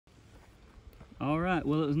All right,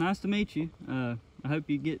 well, it was nice to meet you. I hope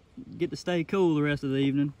you get to stay cool the rest of the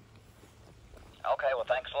evening. Okay, well,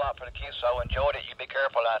 thanks a lot for the QSO. Enjoyed it. You be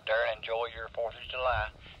careful out there and enjoy your 4th of July,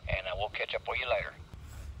 and we'll catch up with you later.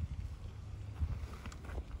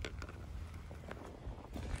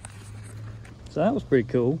 So that was pretty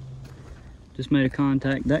cool. Just made a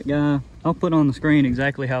contact. That guy, I'll put on the screen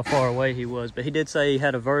exactly how far away he was, but he did say he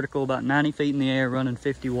had a vertical about 90 feet in the air running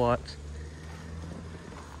 50 watts.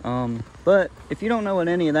 But if you don't know what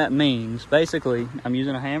any of that means, basically, I'm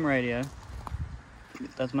using a ham radio.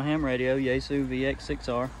 That's my ham radio, Yaesu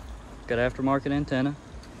VX6R. Got aftermarket antenna,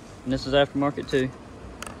 and this is aftermarket too.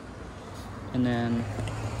 And then,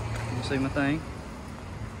 you see my thing?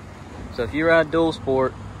 So if you ride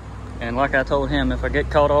Dualsport, and like I told him, if I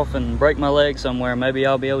get caught off and break my leg somewhere, maybe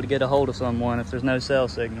I'll be able to get a hold of someone if there's no cell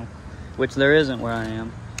signal, which there isn't where I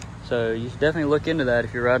am. So you should definitely look into that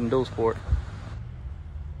if you're riding Dualsport.